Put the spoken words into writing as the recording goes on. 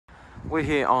We're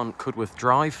here on Cudworth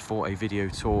Drive for a video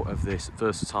tour of this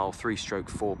versatile 3-stroke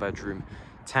 4-bedroom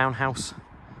townhouse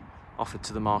offered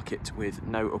to the market with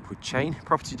no upward chain.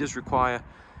 Property does require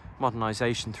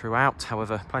modernisation throughout,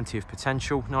 however plenty of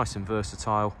potential, nice and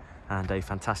versatile, and a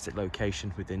fantastic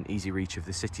location within easy reach of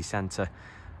the city centre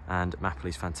and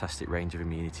Mapley's fantastic range of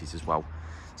amenities as well.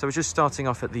 So we're just starting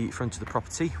off at the front of the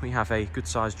property. We have a good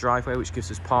sized driveway which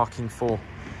gives us parking for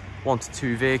 1 to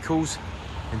 2 vehicles.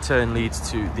 In turn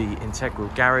leads to the integral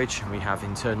garage, and we have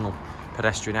internal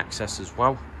pedestrian access as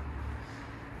well.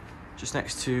 Just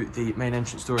next to the main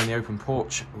entrance door in the open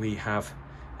porch, we have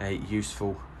a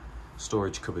useful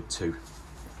storage cupboard too.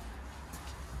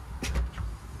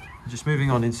 Just moving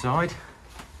on inside,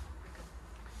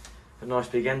 a nice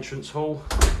big entrance hall.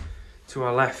 To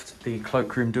our left, the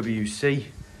cloakroom WC,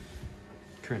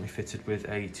 currently fitted with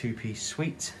a 2-piece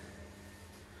suite.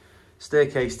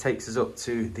 Staircase takes us up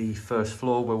to the first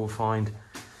floor where we'll find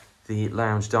the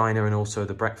lounge diner and also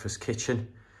the breakfast kitchen.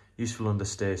 Useful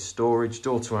understairs storage.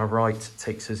 Door to our right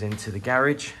takes us into the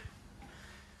garage.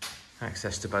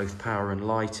 Access to both power and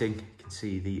lighting. You can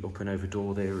see the up and over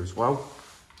door there as well.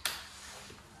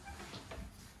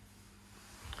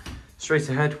 Straight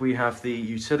ahead we have the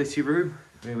utility room,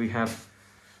 where we have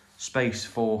space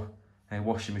for a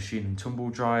washing machine and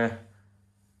tumble dryer.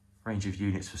 Range of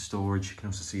units for storage. You can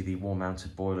also see the wall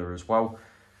mounted boiler as well.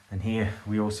 And here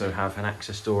we also have an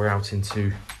access door out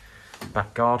into the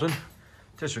back garden.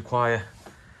 It does require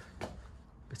a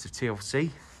bit of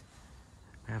TLC.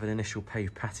 We have an initial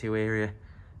paved patio area.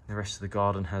 The rest of the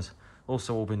garden has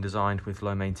also all been designed with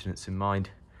low maintenance in mind,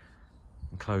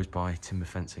 enclosed by timber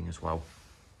fencing as well.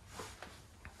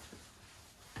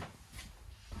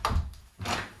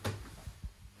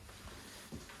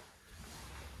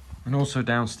 And also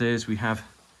downstairs we have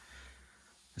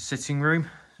a sitting room,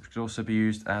 which could also be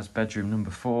used as bedroom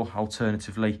number 4.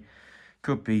 Alternatively,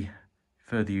 could be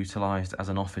further utilised as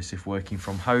an office if working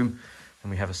from home.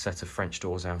 And we have a set of French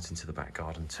doors out into the back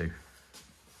garden too.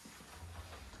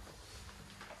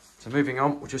 So moving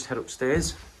on, we'll just head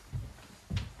upstairs.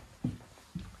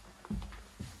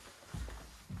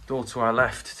 Door to our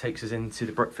left takes us into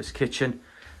the breakfast kitchen,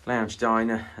 lounge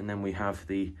diner, and then we have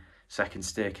the second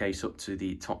staircase up to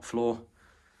the top floor.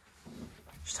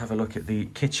 Just have a look at the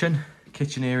kitchen. The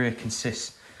kitchen area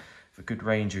consists of a good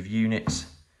range of units.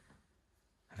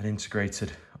 Have an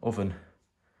integrated oven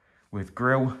with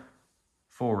grill,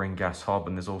 4-ring gas hob,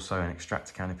 and there's also an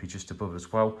extractor canopy just above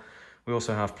as well. We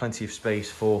also have plenty of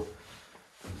space for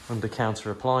under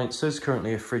counter appliances.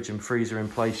 Currently a fridge and freezer in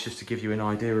place just to give you an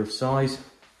idea of size.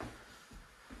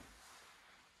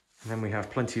 And then we have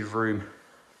plenty of room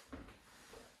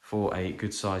for a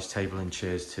good sized table and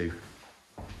chairs too.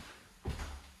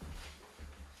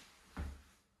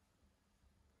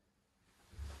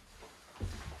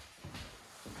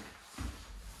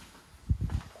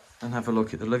 And have a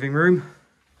look at the living room.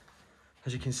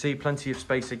 As you can see, plenty of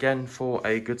space again for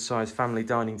a good sized family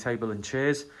dining table and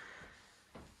chairs.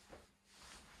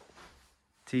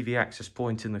 TV access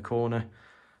point in the corner,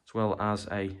 as well as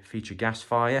a feature gas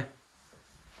fire.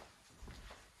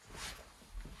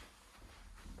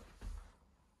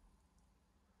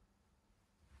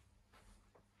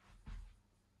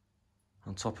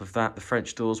 On top of that, the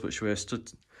French doors, which we're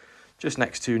stood just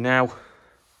next to now,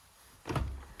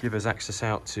 give us access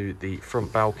out to the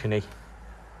front balcony.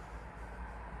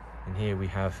 And here we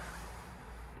have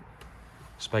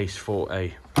space for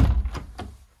a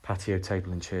patio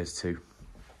table and chairs too.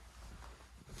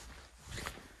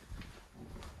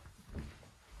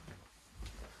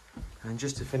 And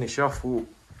just to finish off, we'll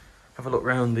have a look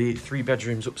around the 3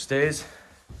 bedrooms upstairs.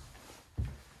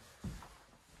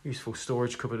 Useful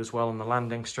storage cupboard as well on the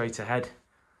landing straight ahead.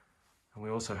 And we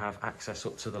also have access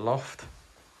up to the loft.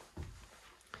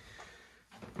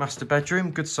 Master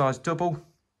bedroom, good sized double.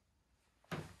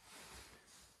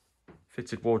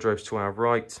 Fitted wardrobes to our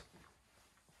right.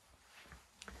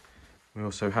 We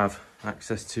also have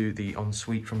access to the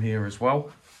ensuite from here as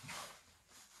well.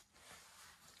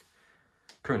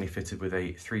 Currently fitted with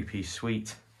a 3-piece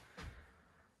suite.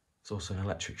 There's also an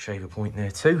electric shaver point there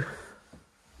too.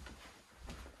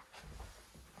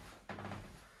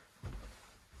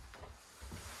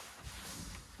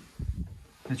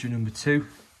 Bedroom number 2,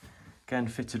 again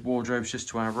fitted wardrobes just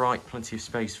to our right, plenty of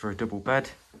space for a double bed.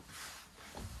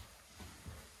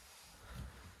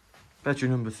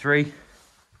 Bedroom number 3,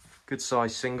 good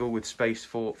size single with space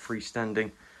for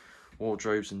freestanding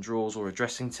wardrobes and drawers or a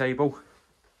dressing table.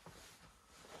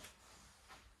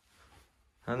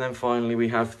 And then finally we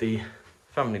have the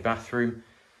family bathroom.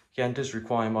 Again, does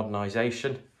require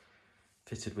modernisation.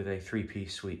 fitted with a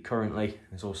 3-piece suite currently.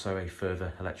 There's also a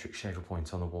further electric shaver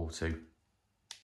point on the wall too.